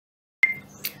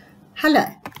Hello,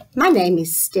 my name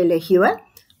is Stella Hewer.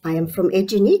 I am from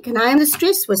Edunique and I am the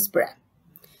Stress Whisperer.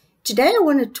 Today I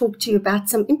want to talk to you about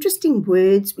some interesting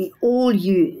words we all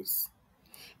use.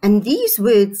 And these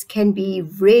words can be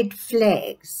red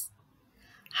flags,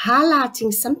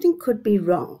 highlighting something could be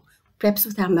wrong, perhaps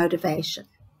with our motivation.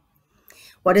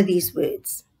 What are these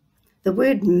words? The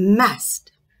word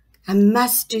must. I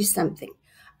must do something.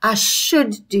 I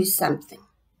should do something.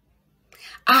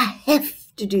 I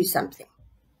have to do something.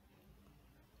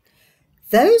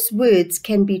 Those words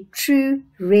can be true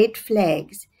red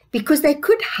flags because they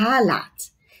could highlight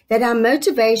that our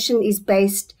motivation is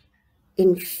based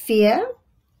in fear,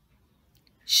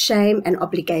 shame, and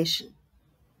obligation.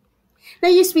 Now,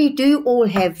 yes, we do all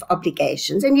have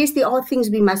obligations, and yes, there are things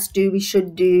we must do, we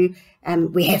should do,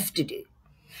 we have to do.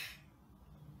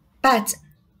 But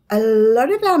a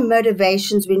lot of our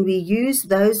motivations when we use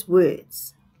those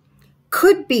words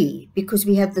could be because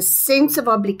we have this sense of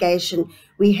obligation,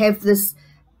 we have this,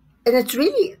 and it's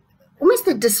really almost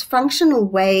a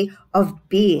dysfunctional way of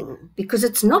being because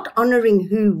it's not honoring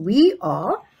who we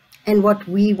are and what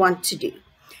we want to do.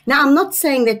 Now, I'm not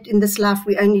saying that in this life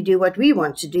we only do what we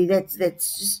want to do. That's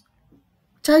just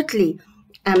totally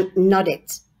not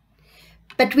it.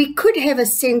 But we could have a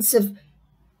sense of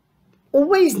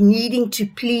always needing to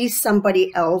please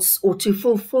somebody else or to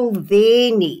fulfill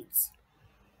their needs.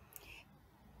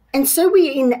 And so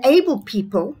we enable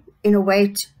people in a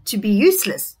way to be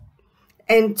useless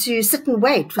and to sit and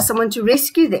wait for someone to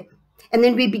rescue them. And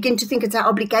then we begin to think it's our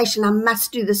obligation. I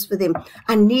must do this for them.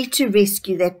 I need to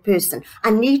rescue that person.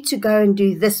 I need to go and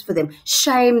do this for them.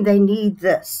 Shame, they need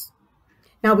this.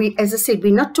 Now, as I said,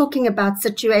 we're not talking about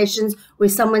situations where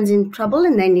someone's in trouble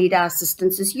and they need our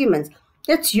assistance as humans.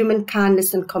 That's human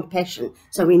kindness and compassion.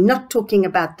 So we're not talking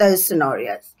about those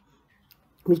scenarios.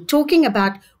 We're talking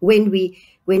about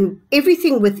when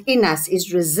everything within us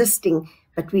is resisting,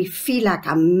 but we feel like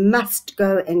I must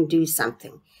go and do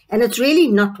something. And it's really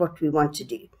not what we want to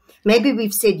do. Maybe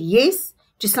we've said yes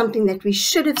to something that we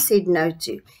should have said no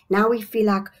to. Now we feel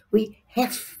like we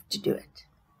have to do it.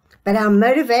 But our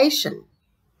motivation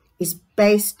is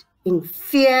based in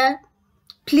fear,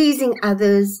 pleasing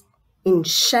others, in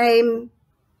shame,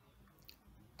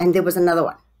 and there was another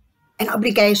one, an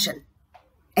obligation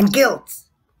and guilt.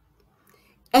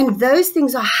 And those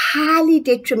things are highly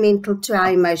detrimental to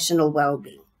our emotional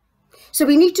well-being. So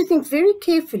we need to think very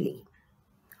carefully.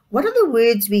 What are the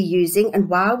words we're using and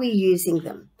why are we using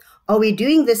them? Are we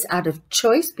doing this out of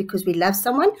choice because we love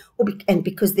someone and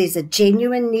because there's a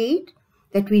genuine need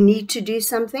that we need to do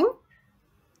something?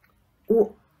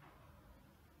 Or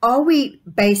are we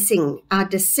basing our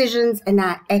decisions and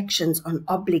our actions on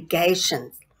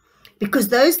obligations? Because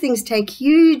those things take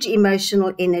huge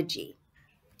emotional energy.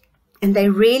 And they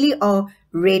really are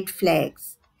red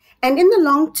flags. And in the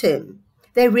long term,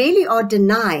 they really are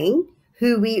denying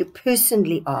who we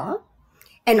personally are.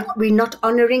 And we're not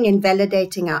honoring and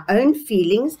validating our own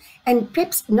feelings and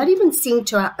perhaps not even seeing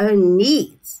to our own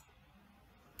needs.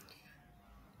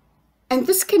 And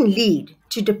this can lead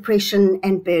to depression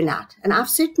and burnout. And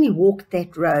I've certainly walked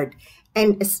that road.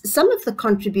 And some of the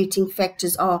contributing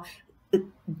factors are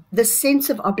the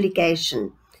sense of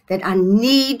obligation, that I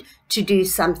need to do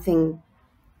something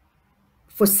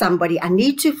for somebody. I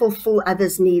need to fulfill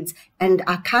others' needs. And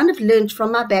I kind of learned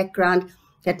from my background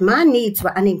that my needs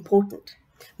were unimportant.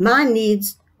 My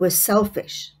needs were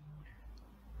selfish.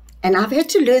 And I've had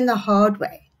to learn the hard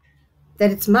way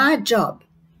that it's my job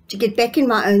to get back in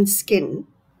my own skin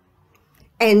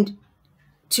and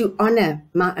to honor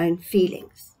my own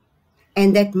feelings.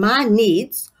 And that my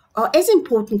needs are as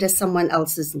important as someone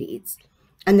else's needs.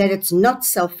 And that it's not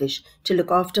selfish to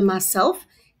look after myself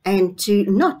and to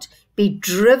not be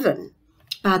driven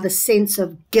by the sense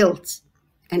of guilt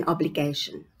and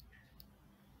obligation.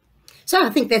 So I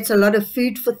think that's a lot of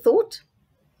food for thought.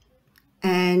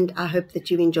 And I hope that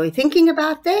you enjoy thinking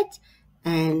about that.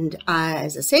 And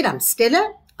as I said, I'm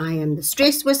Stella. I am the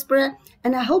Stress Whisperer.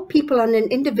 And I help people on an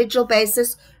individual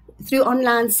basis through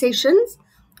online sessions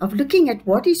of looking at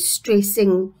what is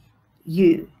stressing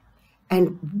you.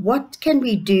 And what can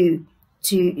we do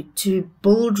to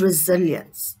build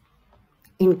resilience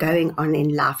in going on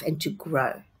in life and to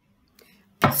grow?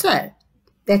 So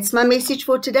that's my message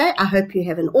for today. I hope you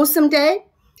have an awesome day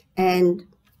and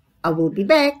I will be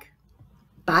back.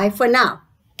 Bye for now.